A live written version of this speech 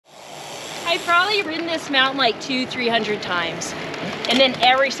I've probably ridden this mountain like 200-300 times. And then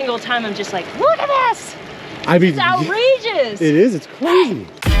every single time I'm just like, look at this! I mean, it's outrageous! It is, it's crazy.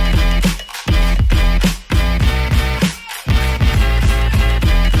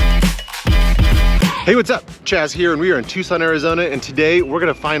 Hey, what's up? Chaz here, and we are in Tucson, Arizona, and today we're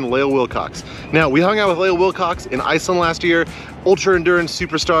gonna find Lael Wilcox. Now, we hung out with Lael Wilcox in Iceland last year, ultra endurance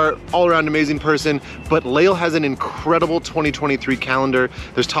superstar, all around amazing person, but Lael has an incredible 2023 calendar.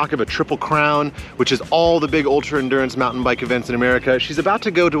 There's talk of a Triple Crown, which is all the big ultra endurance mountain bike events in America. She's about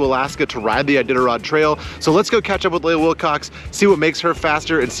to go to Alaska to ride the Iditarod Trail, so let's go catch up with Lael Wilcox, see what makes her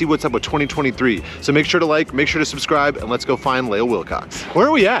faster, and see what's up with 2023. So make sure to like, make sure to subscribe, and let's go find Lael Wilcox. Where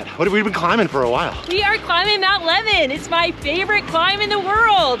are we at? What have we been climbing for a while? We are climbing Mount Lemmon. It's my favorite climb in the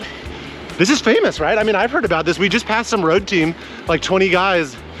world. This is famous, right? I mean, I've heard about this. We just passed some road team, like 20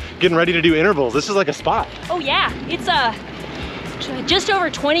 guys getting ready to do intervals. This is like a spot. Oh yeah, it's just over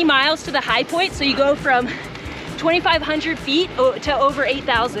 20 miles to the high point. So you go from 2,500 feet to over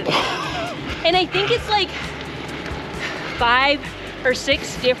 8,000. And I think it's like 5 or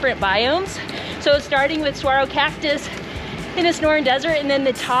 6 different biomes. So it's starting with saguaro cactus in the Sonoran Desert, and then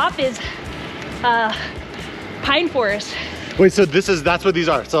the top is pine forest. Wait, so that's what these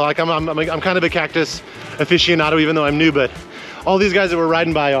are. So like I'm kind of a cactus aficionado, even though I'm new, but all these guys that we're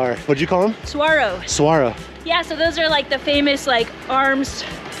riding by are, what'd you call them? Saguaro. Saguaro. Yeah, so those are like the famous like arms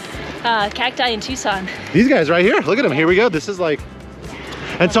cacti in Tucson. These guys right here, look at them, here we go. This is like,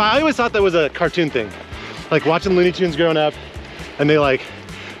 and so I always thought that was a cartoon thing. Like watching Looney Tunes growing up, and they like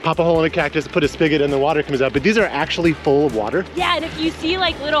pop a hole in a cactus, put a spigot, and the water comes out. But these are actually full of water. Yeah, and if you see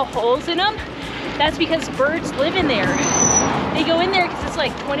like little holes in them, that's because birds live in there. They go in there because it's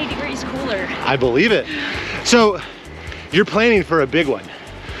like 20 degrees cooler. I believe it. So you're planning for a big one.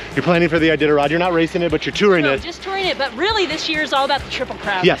 You're planning for the Iditarod. You're not racing it, but you're touring it. Just touring it, but really this year is all about the Triple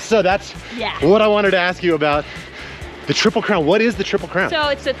Crown. Yes, so that's what I wanted to ask you about. The Triple Crown, what is the Triple Crown? So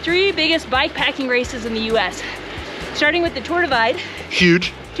it's the 3 biggest bikepacking races in the US. Starting with the Tour Divide.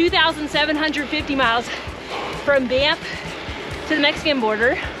 Huge. 2,750 miles from Banff to the Mexican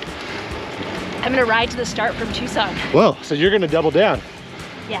border. I'm gonna ride to the start from Tucson. Whoa, so you're gonna double down.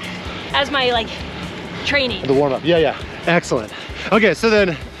 Yeah, as my like training. The warm up, yeah. Excellent. Okay, so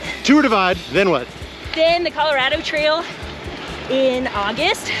then Tour Divide, then what? Then the Colorado Trail in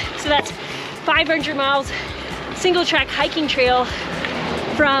August. So that's 500 miles, single track hiking trail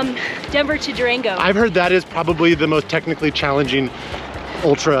from Denver to Durango. I've heard that is probably the most technically challenging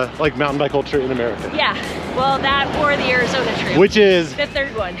ultra, like mountain bike ultra in America. Yeah, well that or the Arizona Trail. Which is? The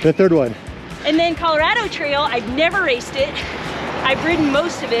third one. The third one. And then Colorado Trail, I've never raced it. I've ridden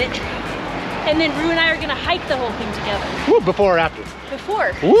most of it. And then Rue and I are gonna hike the whole thing together. Woo, before or after?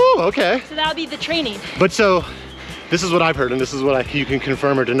 Before. Woo, okay. So that'll be the training. But so, this is what I've heard, and this is what you can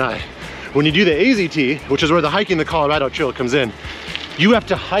confirm or deny. When you do the AZT, which is where the hiking the Colorado Trail comes in, you have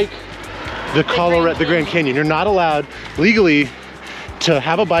to hike the Grand Canyon. You're not allowed legally to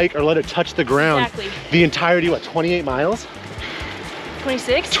have a bike or let it touch the ground. Exactly. The entirety, what, 28 miles?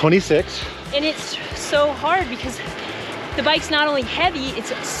 26. 26. And it's so hard because the bike's not only heavy,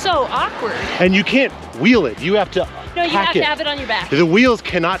 it's so awkward. And you can't wheel it. You have to No, you have it. to have it on your back. The wheels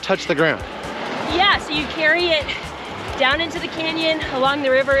cannot touch the ground. Yeah, so you carry it down into the canyon, along the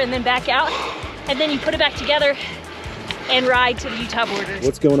river, and then back out. And then you put it back together and ride to the Utah borders.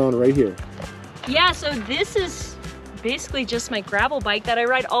 What's going on right here? Yeah, so this is basically just my gravel bike that I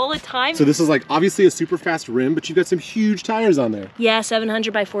ride all the time. So this is like obviously a super fast rim, but you've got some huge tires on there. Yeah,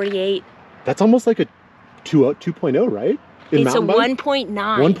 700 by 48. That's almost like a 2.0, right? It's a 1.9.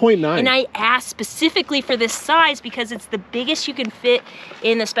 1.9. And I asked specifically for this size because it's the biggest you can fit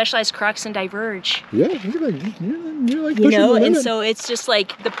in the Specialized Rockshox and Diverge. Yeah, you're like you know, and so it's just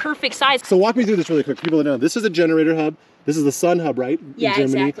like the perfect size. So walk me through this really quick. People that know, this is a generator hub. This is the Sun hub, right? Yeah, in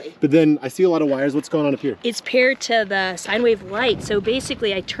Germany. exactly. But then I see a lot of wires. What's going on up here? It's paired to the sine wave light. So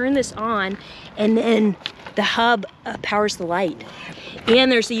basically I turn this on and then the hub powers the light.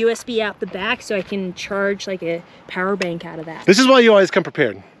 And there's a USB out the back so I can charge like a power bank out of that. This is why you always come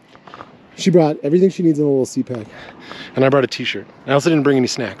prepared. She brought everything she needs in a little C-pack. And I brought a t-shirt. I also didn't bring any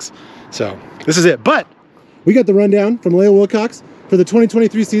snacks. So this is it. But we got the rundown from Lael Wilcox for the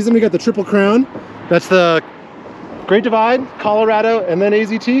 2023 season. We got the Triple Crown. That's the Great Divide, Colorado, and then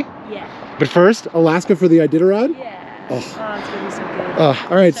AZT. Yeah. But first, Alaska for the Iditarod. Yeah. Oh, it's gonna be so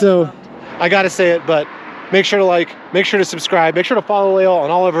good. All right, so I gotta say it, but make sure to like, make sure to subscribe, make sure to follow Lael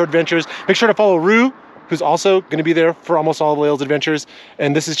on all of her adventures. Make sure to follow Rue, who's also gonna be there for almost all of Lael's adventures.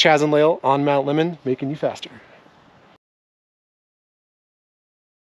 And this is Chaz and Lael on Mount Lemmon, making you faster.